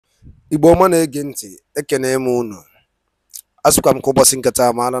Igbo ọma na-ege ntị, ekene m unu. Asụkwa m ka ụbọchị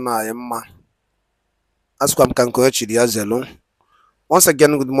nketa mara na anyị mma. Asụkwa m ka nke o chiri ya zelu. Once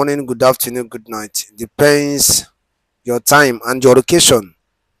again, good morning, good afternoon, good night. Depends your time and your location.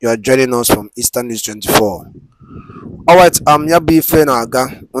 You are joining us from Eastern News 24. Alright, ya bụ ife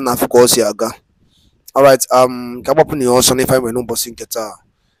na-aga, ọ na-afụ ka o si aga. Alright, ka agbapụ na ihe ọsọ n'ife anyị nwere n'ụbọchị nketa.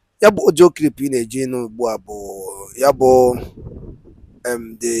 Ya bụ audio clip ị na-eji n'ugbu a bụ ya bụ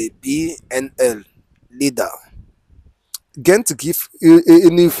the BNL leader. Gent give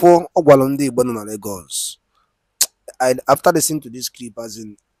info ogwalo ndị Igbo nọ na Lagos. After listening to this clip, as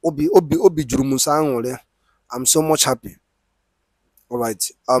in obi juru m nsọ aṅụrị. I'm so much happy.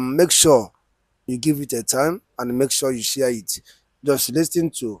 Alright, make sure you give it a time and make sure you share it. Just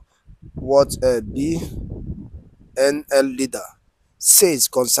listen to what a BNL leader says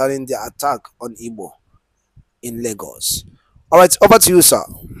concerning the attack on Igbo in Lagos. Alright, over to you, sir.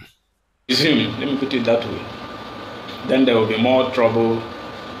 Let me put it that way. Then there will be more trouble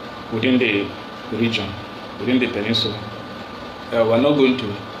within the region, within the peninsula. We're not going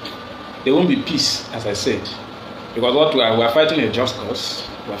to, there won't be peace, as I said, because what we are fighting a just cause.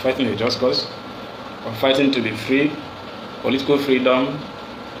 We're fighting a just cause. We're fighting to be free, political freedom,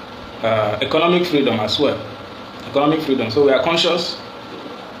 economic freedom as well. Economic freedom. So we are conscious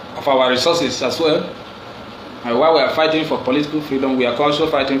of our resources as well. And while we are fighting for political freedom, we are also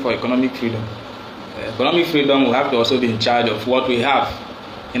fighting for economic freedom. Economic freedom will have to also be in charge of what we have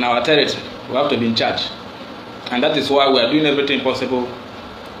in our territory. We have to be in charge. And that is why we are doing everything possible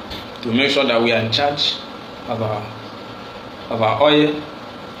to make sure that we are in charge of our oil,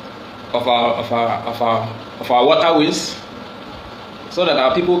 of our waterways, so that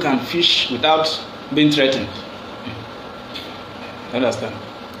our people can fish without being threatened. Understand?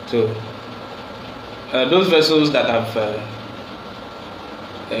 So those vessels that have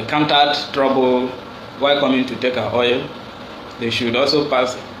encountered trouble while coming to take our oil, they should also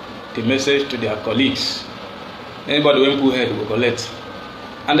pass the message to their colleagues. Anybody who pull head will collect.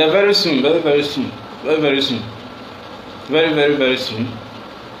 And then very soon, very soon,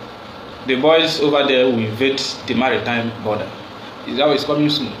 the boys over there will invade the maritime border. Is how it's coming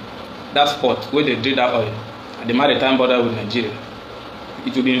soon. That spot where they drill that oil, at the maritime border with Nigeria,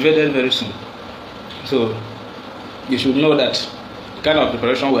 it will be invaded very soon. So you should know that the kind of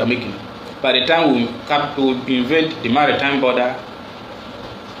preparation we are making. By the time we invade the maritime border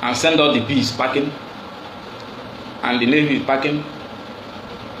and send out the bees packing and the Navy is packing,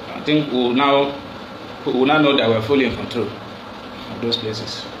 I think we will now know that we are fully in control of those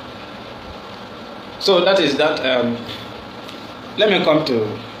places. So that is that. Let me come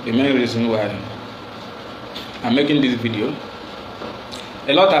to the main reason why I'm making this video.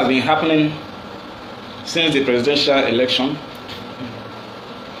 A lot has been happening since the presidential election.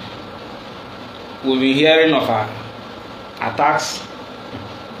 We've been hearing of attacks,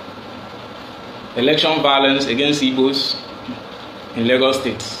 election violence against Igbos in Lagos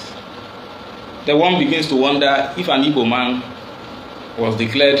State. Then one begins to wonder if an Igbo man was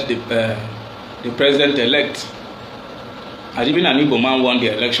declared the president-elect, and even an Igbo man won the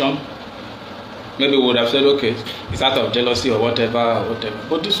election, maybe we would have said, okay, it's out of jealousy or whatever.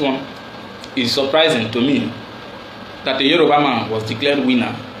 But this one is surprising to me, that the Yoruba man was declared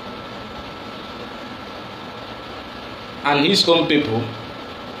winner and his own people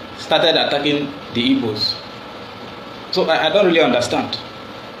started attacking the Igbos. So I don't really understand.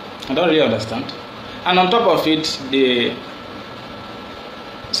 And on top of it,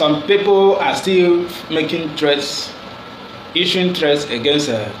 some people are still making threats, issuing threats against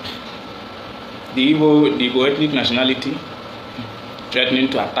the Igbo ethnic nationality, threatening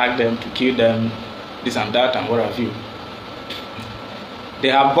to attack them, to kill them, this and that and what have you. They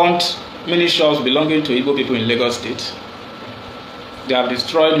have burnt many shops belonging to Igbo people in Lagos State. They have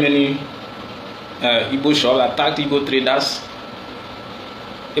destroyed many Igbo shops, attacked Igbo traders.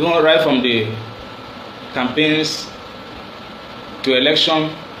 Even right from the campaigns to election,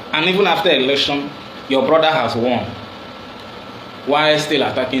 and even after election, your brother has won. Why still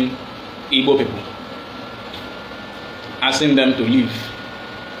attacking Igbo people? Asking them to leave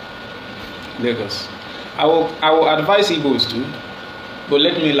Lagos. I will advise Igbos too, but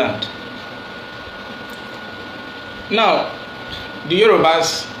let me land. Now, the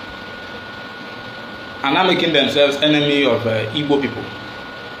Yorubas are now making themselves enemy of Igbo people.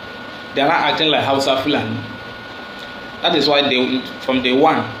 They are not acting like Hausa Fulani. That is why from day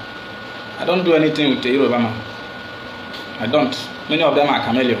one, I don't do anything with the Yoruba man. I don't. Many of them are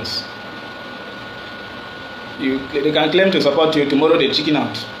chameleons. They can claim to support you, tomorrow they chicken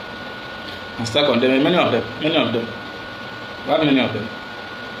out and start condemning many of them. We have many of them.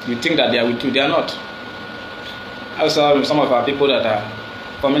 You think that they are with you, they are not. I saw some of our people that are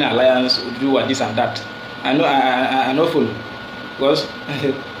forming alliance, do this and that. I know full, because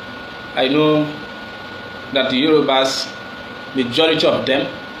I know that the Yorubas, majority of them,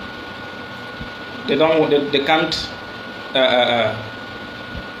 they can't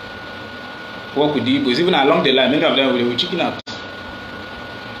work with the Igbos. Even along the line, many of them will chicken out.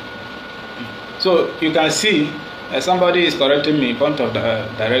 So you can see somebody is correcting me in front of the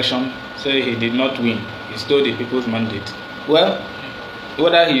direction, say he did not win. He stole the people's mandate. Well,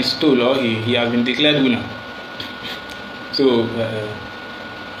 whether he stole or he has been declared winner. So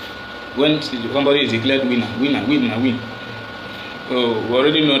when somebody is declared winner. So we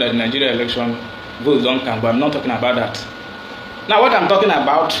already know that in Nigeria election votes don't count, but I'm not talking about that. Now what I'm talking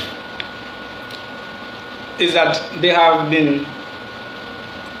about is that they have been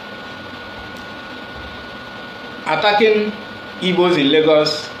attacking Igbos in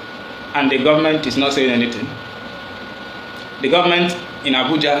Lagos and the government is not saying anything. The government in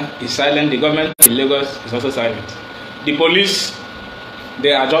Abuja is silent. The government in Lagos is also silent. The police,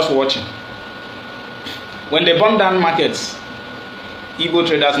 they are just watching. When they burn down markets, Igbo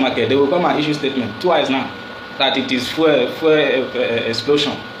traders market, they will come and issue statement twice now that it is fuel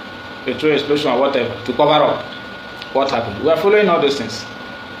explosion, petrol explosion or whatever, to cover up what happened. We are following all those things.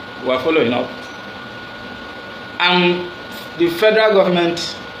 We are following up. And the federal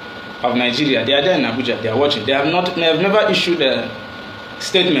government of Nigeria, they are there in Abuja, they are watching. They have never issued a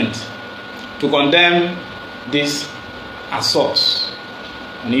statement to condemn these assaults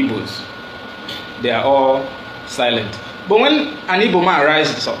on Igbos. They are all silent. But when an Igbo man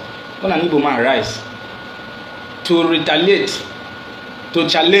rises up, to retaliate, to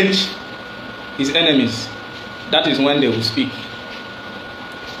challenge his enemies, that is when they will speak.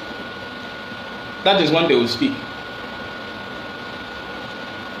 That is when they will speak.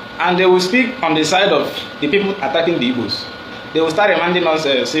 And they will speak on the side of the people attacking the Igbos. They will start reminding us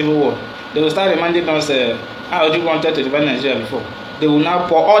civil war. They will start reminding us how you wanted to defend Nigeria before. They will now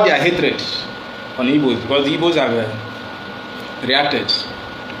pour all their hatred on Igbos because the Igbos have reacted.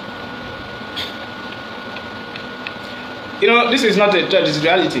 You know, this is not a threat, this is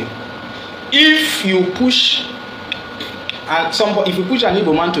reality. If you push if you push an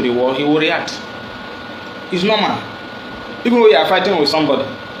Igbo man to the wall, he will react. It's normal. Even when you are fighting with somebody,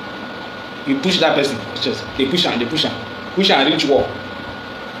 you push that person, they push and reach war.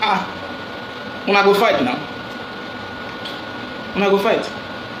 When I go fight now,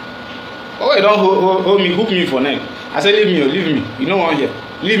 oh, you don't hold me, hook me for neck. I say leave me. You know one here.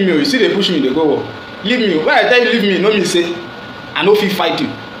 Leave me. You see they push me, they go war. Leave me. When I tell you leave me, no me say I no fit fight you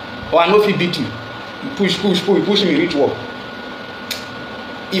or I no fit beat you. You push, you push me, reach war.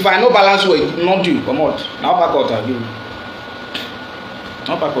 If I no balance well, not you, come out. Now uppercut I give you.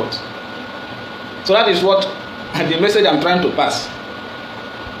 Uppercut. So that is what the message I'm trying to pass.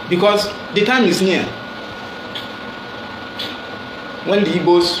 Because the time is near when the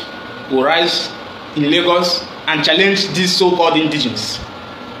Igbos will rise in Lagos and challenge these so-called indigenes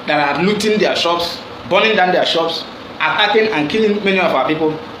that are looting their shops, burning down their shops, attacking and killing many of our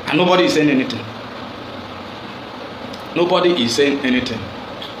people, and nobody is saying anything. Nobody is saying anything.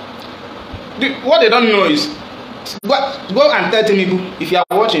 What they don't know is, go and tell Tinubu, if you are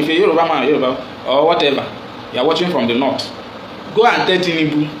watching, if you're Yoruba man, Yoruba, or whatever, you are watching from the north, go and tell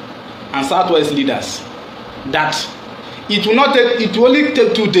Tinubu and Southwest leaders that it will only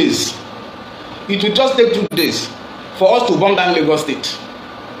take 2 days. It will just take 2 days for us to burn down Lagos State.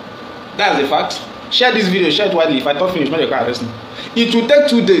 That's the fact. Share this video, share it widely. If I talk finish, make your car arrest me. It will take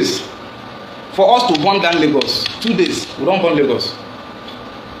 2 days for us to burn down Lagos. 2 days. We don't burn Lagos.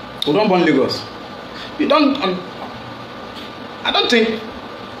 We don't burn Lagos. We don't. I don't think.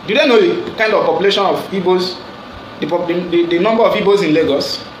 Do they know the kind of population of Igbos? The number of Igbos in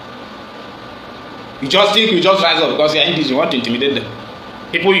Lagos? You just think you just rise up because you are indigenous. You want to intimidate them.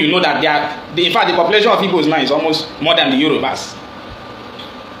 People you know that they are. In fact, the population of Igbos now is almost more than the Yorubas.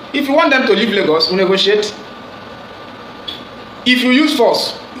 If you want them to leave Lagos, we negotiate. If you use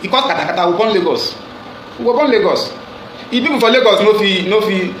force, because katakata will burn Lagos. We will burn Lagos. If people for Lagos no fit,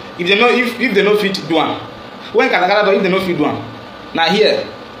 if they no fit do am. When katakata do, if they no fit do am. Now here,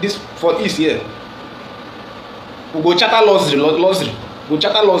 this for east here, we go charter lottery. Go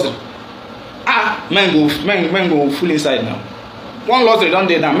charter lottery. Men go full inside now. One lottery don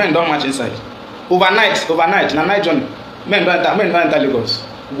dey down, men don march inside. Overnight, na night journey. Men don enter Lagos.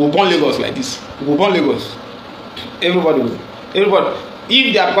 We go burn Lagos like this. We go burn Lagos. Everybody.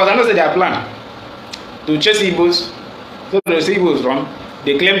 If they are, because I know say their plan to chase Igbos, so they see Igbos run,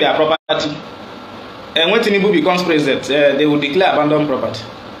 they claim their property. And when Tinubu becomes president, they will declare abandoned property.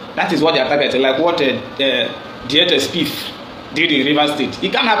 That is what they are targeting, like what Dieta Spiff did in Rivers State.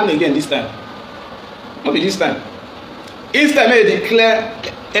 It can't happen again this time. Not this time. Instead, they declare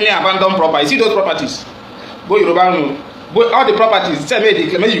any abandoned property. See those properties. Go Yoruba, go all the properties. Say may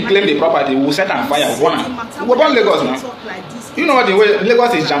you claim the property, we will set on fire. We burn Lagos now. You know what the way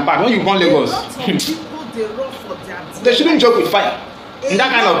Lagos is jam-packed. When you burn Lagos, they shouldn't joke with fire in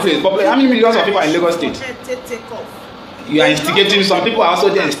that kind of place. But how many millions of people are in Lagos State? You are instigating. Some people are also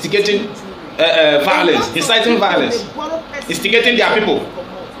there instigating violence, inciting violence, instigating their people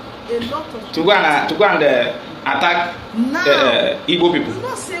to go and attack Igbo people.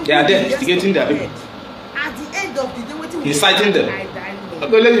 They are there instigating their people, at the end of the day, inciting them.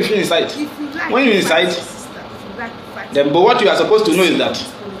 Okay, let me feel incite. When you incite, then but what you are supposed to know is that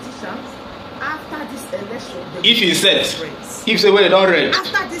if he said, if say when they don't read,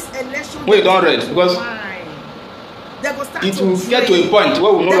 when they don't read, because it will get to a point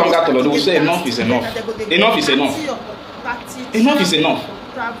where we no longer tolerate. We will say enough is enough. Enough is enough. Enough is enough.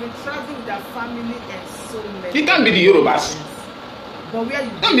 It can't be the Yorubas.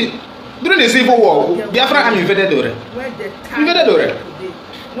 It can't be. During the Civil War, Biafra army invaded Ore. Invaded Ore.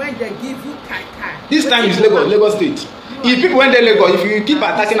 When they give you this time is Lagos State. If people went there Lagos, if you keep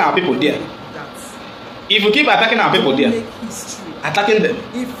attacking our people there, if you keep attacking our people there, attacking them.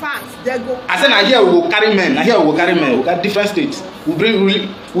 In fact, they go. I said, now here we will carry men. Now here we will carry men. We got different states. We bring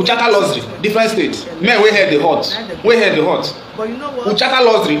we charter luxury, different states. Men we head the hot. We head the hot. But you know what? We charter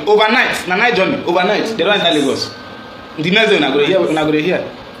luxury overnight. Na night journey overnight. They don't enter Lagos. The next day we go here. We go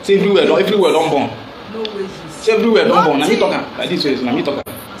here. Say everywhere don't burn. No ways. Say everywhere don't burn. Na me talking. Like this way, na me talking.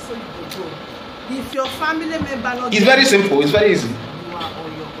 If your family member not, it's very simple. It's very easy. You are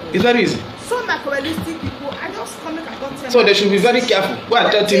on your own. It's very easy. So materialistic people, I just come and I tell. So they should be very careful. Go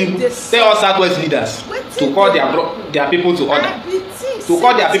and tell all Southwest leaders to call their people to order. To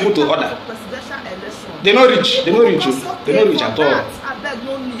call their people to order. They no reach. They no reach. They no reach at all.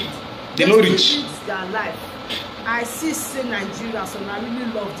 They no reach. I see Nigeria, so I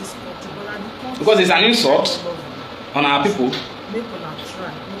really love this country, but I can't. Because it's an insult on our people.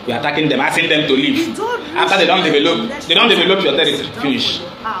 We are attacking them, asking them to leave. After they don't develop your territory. Finish.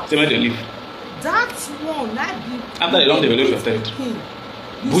 Say when they leave. That's one. After they don't develop your territory.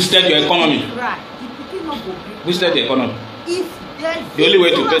 Boosted your economy. Boosted the economy. The only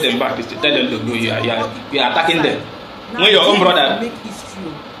way to pay them back is to tell them to go. You are attacking them. When your own brother,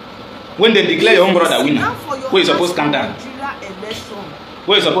 when they declare your own brother winner, where you supposed to come down?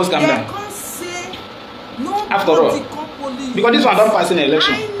 Where you supposed to come down? After all, because this one don't pass in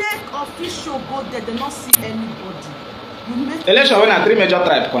election. Election when a three major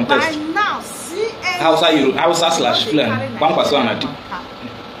tribe contest. Hausa / Fulani, Kwankwaso and Adi.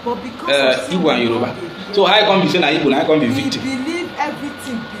 Igbo and Yoruba. So how come be saying that Igbo, how come be victim?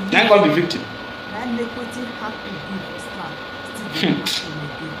 How come be victim?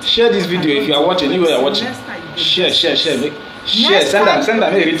 Share this video if you are watching, anywhere you are watching. Share. Send them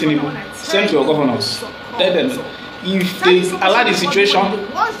everything Igbo. Send to your governors. Tell them if they allow the situation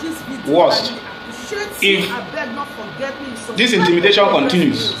worse, if this intimidation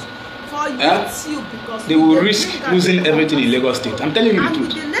continues, they will risk losing everything in Lagos State. I'm telling you the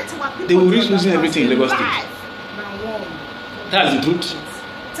truth. They will risk losing everything in Lagos State. That's the truth.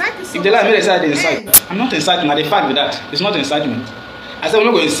 If they like me, they incite. I'm not inciting. Now the fact with that, it's not incitement. I said we're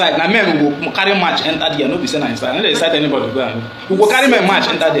not going to incite. Now men will carry match enter there. No be saying incite. I don't incite anybody. We will carry my match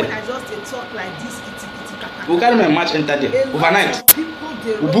enter there. We will carry my match enter there overnight.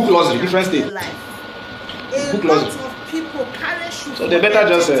 We book luxury, different state. Book luxury. So they better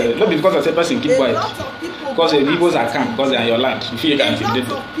just not because I say person keep quiet. Because the Igbos are calm, because they are your land. You feel you can intimidate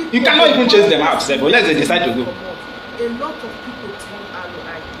them. You cannot even chase them out, but unless they decide to go.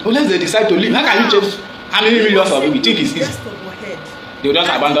 Unless they decide to leave, how can you chase how many millions of people? You think it's easy? They will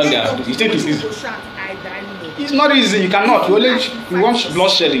just abandon their. You think it's easy? It's not easy. You cannot. You want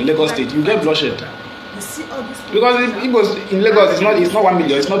bloodshed in Lagos State. You get bloodshed. Because it was in Lagos. It's not 1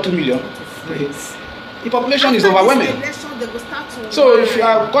 million. It's not 2 million. The population is overwhelming. So if you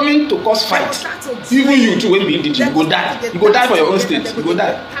are coming to cause fight, even you too will be indigent. You go die. You go die for your own state. You go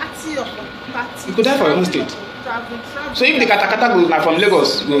die. You go die for your own state. So if the katakata goes now from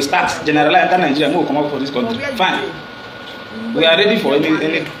Lagos, will start generalize enter Nigeria, we will come out for this country. Fine. We are ready for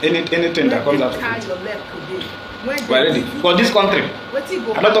anything that comes out of it. We are ready. For this country,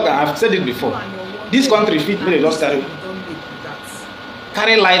 I'm not talking, I've said it before. This country fit me, they just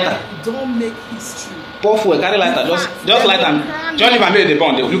carry lighter. Don't make history. Pour fuel, carry lighter, just light and Johnny Van made the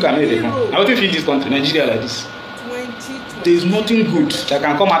bomb, they will look at me the bomb. I want to feed this country, Nigeria like this. There is nothing good that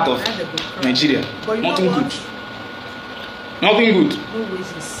can come out of Nigeria. Nothing good. Nothing good.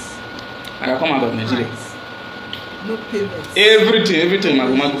 I can come out of Nigeria. No payments. Everything,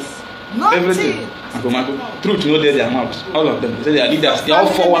 Mago. Nothing. Everything. Mago. Truth, no, their mouths. All of them. They say they are leaders. They are all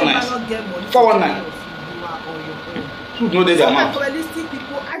 419. 419. Truth, no, their mouths.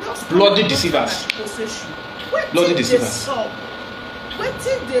 Bloody deceivers. Bloody deceivers.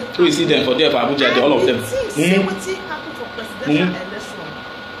 So you see them for there for Abuja, all of them.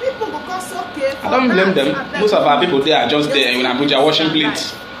 I don't blame them. Most of our people there are just there in Abuja washing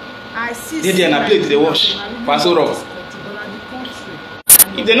plates. They there in a plate they wash. So rough.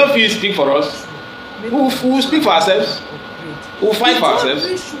 If they don't feel speak for us, who will speak for ourselves? Who will fight for ourselves?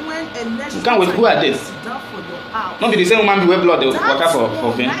 We can't wait. Who are they? Not be the same woman be wear blood they work out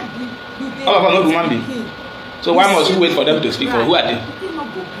for vein. All of us not human being. So why must we wait for them to speak for? Who are they?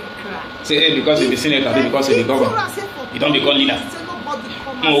 Say hey, because you be senator, because you be governor. You don't become leader.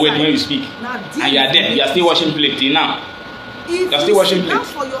 No, wait when you speak. And you are there. You are still washing plate till now. You are still washing plate.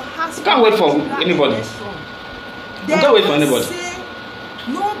 You can't wait for anybody. You can't wait for anybody.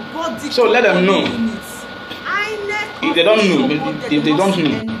 So let them know. If they don't know, if they don't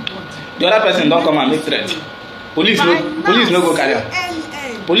know, the other person don't come and make threats. Police no go carry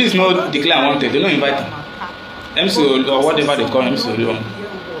out. Police no declare wanted. They don't invite them. MCO or whatever they call MCO.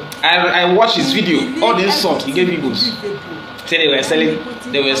 I watched his video. All the insult he gave people. Say they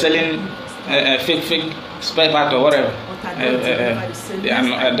were selling fake spare part or whatever. The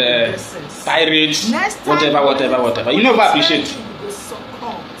pirates, whatever. You never appreciate.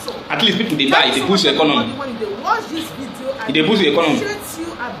 At least people they buy, they boost the economy. They boost the economy.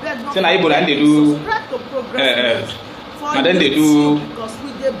 So now people and they do, and then they do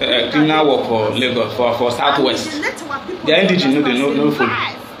criminal work for Lagos for Southwest. They are indigenous, they no food.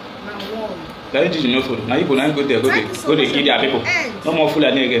 They are indigenous, no food. Now people now go there, go to kill their people. No more food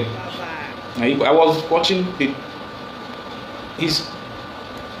again. Now I was watching his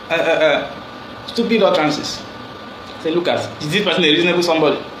stupid utterances. Say, look at, is this person a reasonable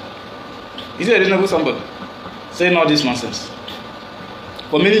somebody? Is he a reasonable somebody? Saying all this nonsense.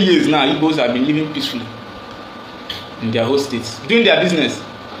 For many years now, Igbos have been living peacefully in their whole states, doing their business.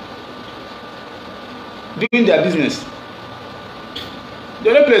 The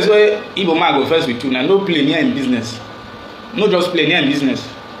only place where Igbo man go first with you now, no play near in business. No just play near in business.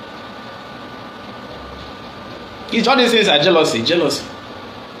 It's all these things are jealousy.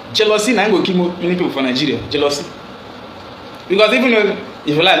 Jealousy now go kill many people for Nigeria. Jealousy. Because even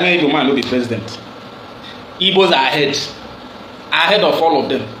if you like many Igbo man will be president, Igbos are ahead of all of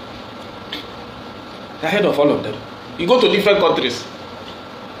them. Ahead of all of them. You go to different countries.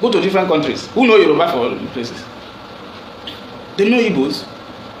 Who know Yoruba for all places? They know Igbos.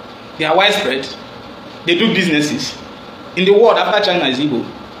 They are widespread. They do businesses. In the world, after China is Igbo,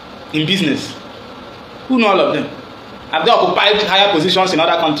 in business. Who know all of them? Have they occupied higher positions in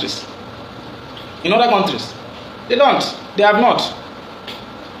other countries? They don't. They have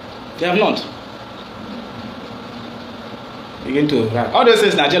not. Begin to write. All those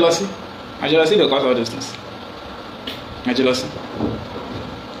things are jealousy. And jealousy they cause all those things. And jealousy.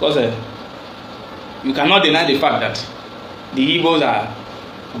 Because you cannot deny the fact that the Igbos are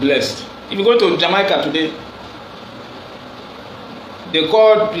blessed. If you go to Jamaica today, the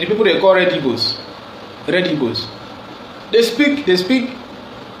people they call red Igbos.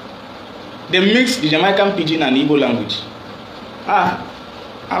 They mix the Jamaican pidgin and Igbo language.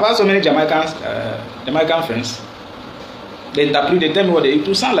 I've had so many Jamaican friends. They interpret, they tell me what it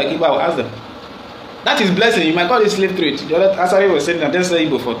will sound like Igbo. I will ask them. That is blessing. You might call it slave trade. Asari was saying that they say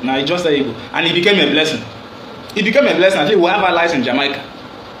Igbo for now. He just say Igbo, and it became a blessing. At least we have allies in Jamaica.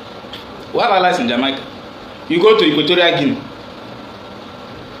 You go to Equatorial Guinea.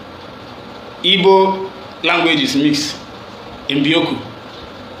 Igbo language is mixed in Bioko.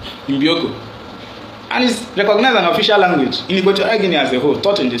 And it's recognized as an official language in Equatorial Guinea as a whole,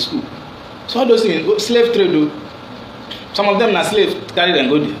 taught in the school. So all those things, slave trade, some of them are slaves, carry them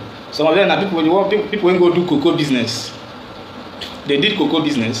go there. Some of them are people who go do cocoa business. They did cocoa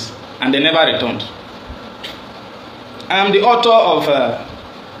business and they never returned. I am the author of,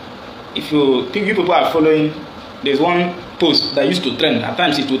 if you people are following, there's one post that used to trend. At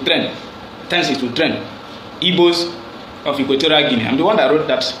times it will trend. Igbos of Equatorial Guinea. I'm the one that wrote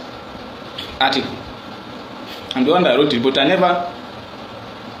that article. But I never,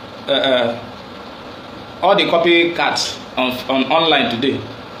 all the copycats on online today,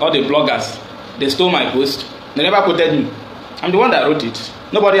 all the bloggers, they stole my post. They never quoted me. I'm the one that wrote it.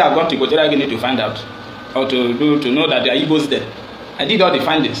 Nobody has gone to Equatorial Guinea to find out or to know that there are Igbos there. I did all the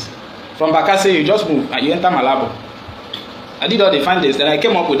findings. From Bakassi, you just move and you enter Malabo. I did all the findings, then I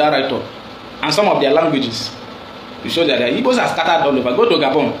came up with that write-up and some of their languages to show that the Igbos are scattered all over. Go to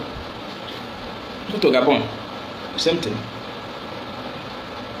Gabon. Go to Gabon, same thing.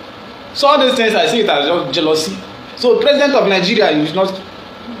 So all these things I see it as just jealousy. So president of Nigeria is not,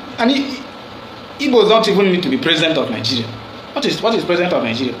 and Igbo don't even need to be president of Nigeria. What is president of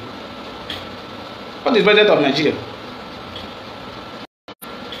Nigeria? What is president of Nigeria?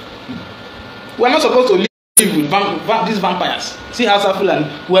 We are not supposed to live with these vampires. See how Fulani,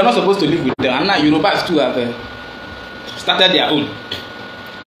 we are not supposed to live with them. And now Yorubas too have started their own.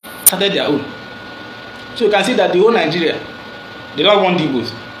 So you can see that the whole Nigeria, they don't want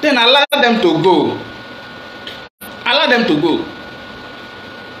Igbos. Then allow them to go. Allow them to go.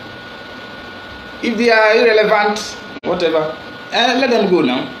 If they are irrelevant, whatever, let them go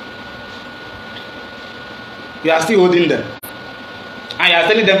now. You are still holding them. And you are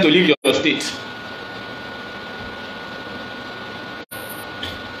telling them to leave your state.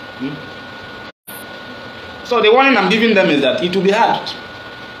 So the warning I'm giving them is that it will be hard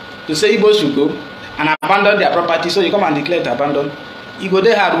to say Igbo should go and abandon their property. So you come and declare to abandon. You go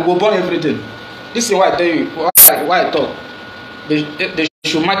there hard, we go burn everything. This is why I tell you, why I talk. They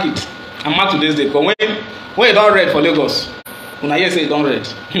should mark it. And mark today's day. But when you don't read for Lagos, when I hear say you don't read,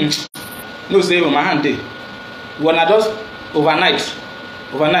 no say on my hand day. When I just overnight,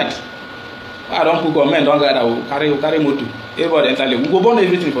 I don't put men don't gather, will carry motor. Everybody enter. We go burn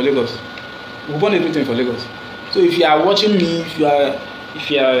everything for Lagos. So if you are watching me, if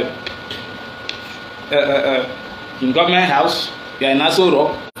you are in government house, you are in Aso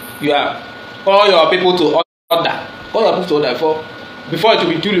Rock, you are call your people to order. Call your people to order for before it will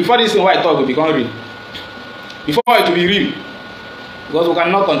be true. Before this thing why I talk will become real. Before it will be real, because we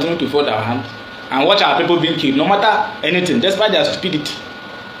cannot continue to fold our hands and watch our people being killed, no matter anything, despite their stupidity,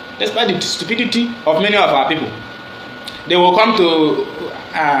 despite the stupidity of many of our people. They will come to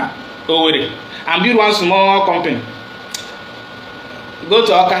Owerri and build one small company. Go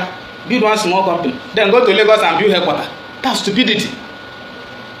to Oka, build one small company. Then go to Lagos and build headquarters. That's stupidity.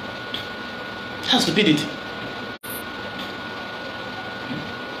 That's stupidity.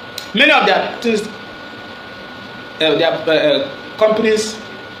 Many of their things, their companies,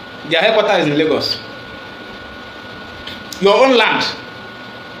 their headquarters is in Lagos. Your own land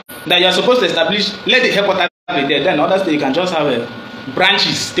that you are supposed to establish, let the headquarters be there. Then others you can just have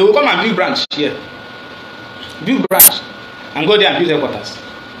branches. They will come and build branch here. Build branch and go there and build headquarters.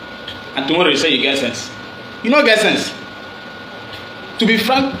 And tomorrow you say you get sense. You don't get sense. To be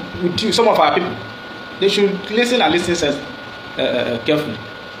frank with you, some of our people, they should listen and listen carefully.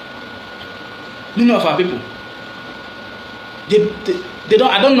 Many of our people, they don't.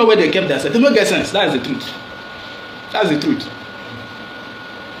 I don't know where they kept themselves. They don't get sense. That's the truth. That's the truth.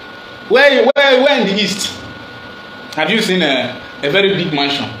 Where in the east have you seen a very big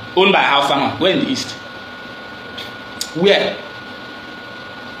mansion owned by a house farmer? Where in the east? Where?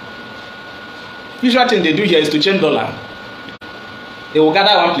 Usual thing they do here is to change dollar. They will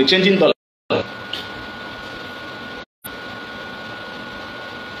gather one place, changing dollar.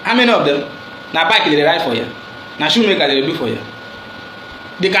 How many of them? Now bike they ride for you. Now shoemaker they do for you.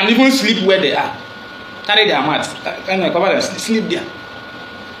 They can even sleep where they are. Carry their mats, kind of cover them, sleep there.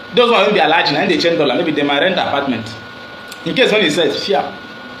 Those ones will be large and they change dollar. Maybe they might rent an apartment. In case when he says fear,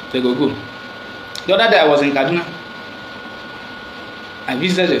 they go. The other day I was in Kaduna. I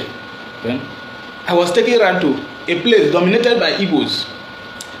visited it. I was taken around to a place dominated by Igbos.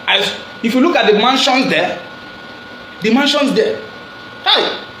 If you look at the mansions there,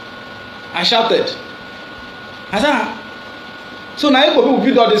 hi! I shouted. I said, so now people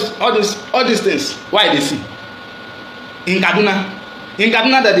build all these things. Why they see? In Kaduna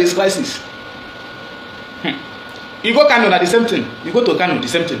that there is crisis. You go Kano, the same thing. You go to Kano, the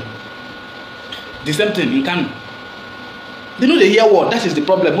same thing. The same thing in Kano. They know they hear word. That is the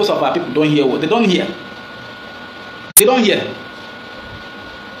problem. Most of our people don't hear word. They don't hear. They don't hear.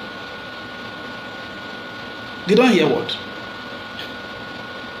 They don't hear word.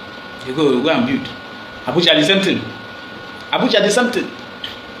 You go and build. Abuja the same thing. Abuja the same thing.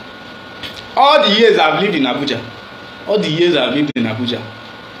 All the years I've lived in Abuja.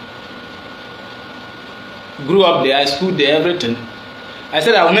 Grew up there, I schooled there, everything. I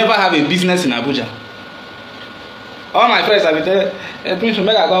said I will never have a business in Abuja. All my friends have been telling, Prince,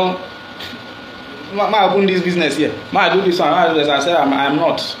 make I go, I open this business here. I do this one, I do this. I said I'm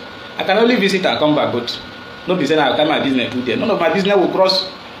not. I can only visit and come back, but not be saying I will carry my business to there. None of my business will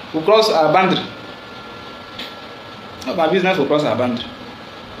cross our boundary. None of my business will cross our boundary.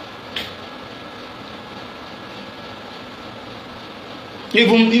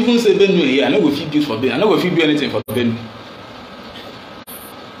 Even say Benue here, I no go fit build for Benue. I no go fit do anything for Benue.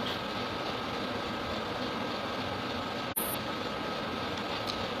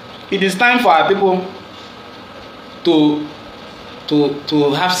 it is time for our people to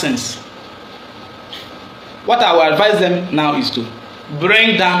have sense. What I will advise them now is to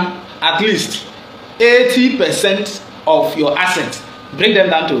bring down at least 80% of your assets. Bring them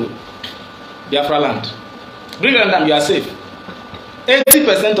down to Biafra land. Bring them down, you are safe.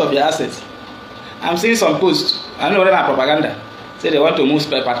 80% of your assets. I'm seeing some posts, I know they're propaganda. Say they want to move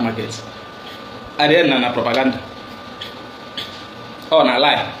spare part markets. At the end, na propaganda. Oh, na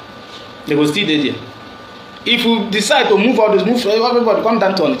lie. They will still there. If you decide to move all this, move everybody come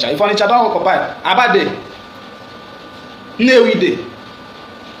down to Onitsha. If Onitsha don't occupy, about day. Newe day.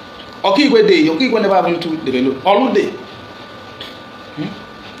 Okigwe day. Okigwe never even to develop. All day.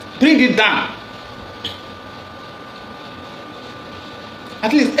 Bring it down.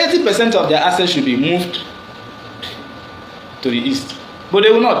 At least 80% of their assets should be moved to the east. But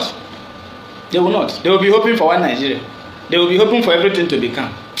they will not. They will not. They will be hoping for one Nigeria. They will be hoping for everything to be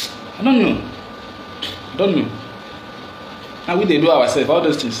calm. I don't know. I don't know. And we they do ourselves, all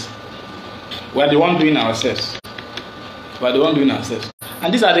those things. We are the one doing ourselves. We are the one doing ourselves.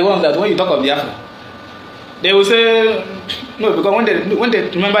 And these are the ones that when you talk of Biafra, they will say no, because when they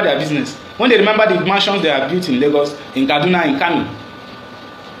remember their business, when they remember the mansions they have built in Lagos, in Kaduna, in Kano.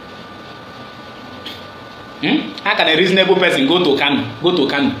 How can a reasonable person go to Kano? Go to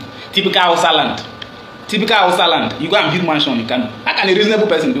Kano. Typical Hausa land. Typical Hausa land. You go and build mansion in Kano. How can a reasonable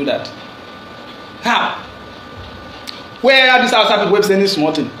person do that? How? Where are these Hausa people say any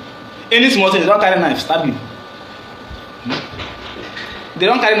small thing? Any small thing, they don't carry knife, stab you. They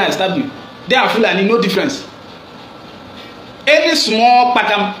don't carry knife, stab you. They are Fulani, no difference. Any small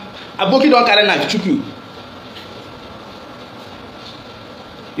pakam, Aboki don't carry knife, choke you.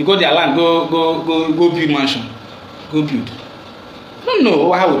 You go their land, go build mansion. Go build. I don't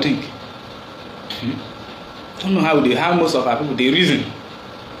know how we think. I don't know how most of our people they reason.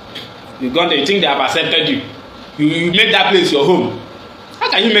 You go they think they have accepted you. You make that place your home. How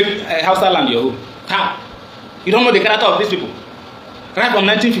can you make a Hausa land your home? How? You don't know the character of these people. Right from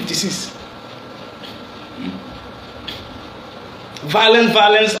 1956.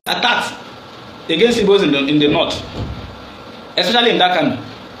 Violence, attacks against Igbos in the north. Especially in that country.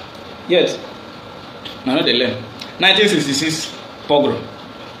 Yes. Now no they learn. 1966 pogrom.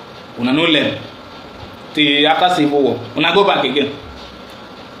 Una no learn. Till after Civil War. Una go back again.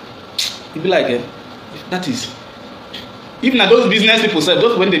 It be like that is. Even na those business people said,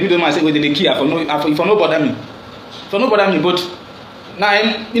 those when they build them, I say, well, they care for no bother me. For no bother me, but now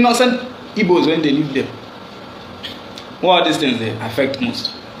innocent Igbos when they live there. What are these things they affect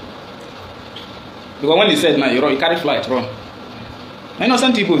most? Because when they said, now you carry flight, run.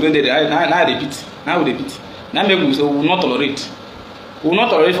 Innocent people when they now they beat. Now they beat. Now maybe we say we will not tolerate. We will not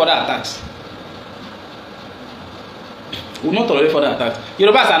tolerate further attacks. We will not tolerate further attacks.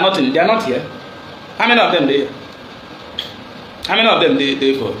 Yorubas are not in, they are not here. How many of them they? How many of them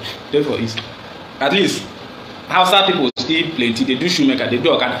they for East? At least Hausa people still plenty. They do shoemaker, they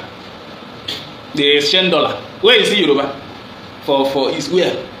do Okada. They exchange dollar. Where you see Yoruba? For East,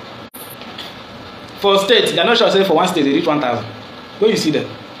 where? For state, they are not sure say for one state they reach 1,000. Where you see them?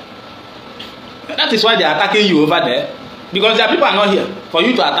 That is why they are attacking you over there. Because their people are not here for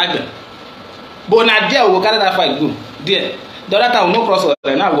you to attack them. But now there we will carry that fight go. There. The other time we will not cross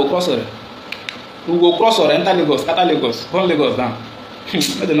over. Now we will cross over. We will cross over, enter Lagos, scatter Lagos, burn Lagos down.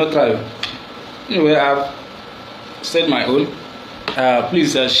 Let them not try. Anyway, I have said my own.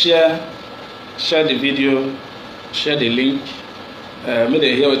 Please share the video, share the link. May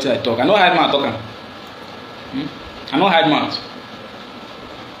they hear what I talk. I know hide mouth talking. I know hide mouth.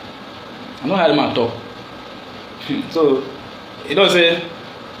 I know hide mouth talk. So it don't say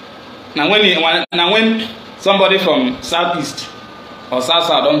now when somebody from southeast or south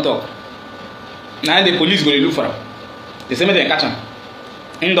don't talk. Now the police go to look for him. They say me they catch him.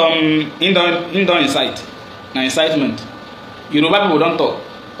 In don't incite. Now incitement. Yoruba people don't talk.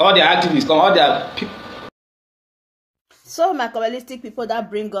 All their activists come, all their people. So my Kabbalistic people, that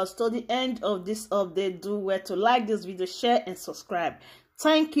bring us to the end of this update. Do well to like this video, share and subscribe.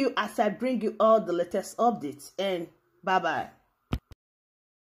 Thank you as I bring you all the latest updates, and bye bye.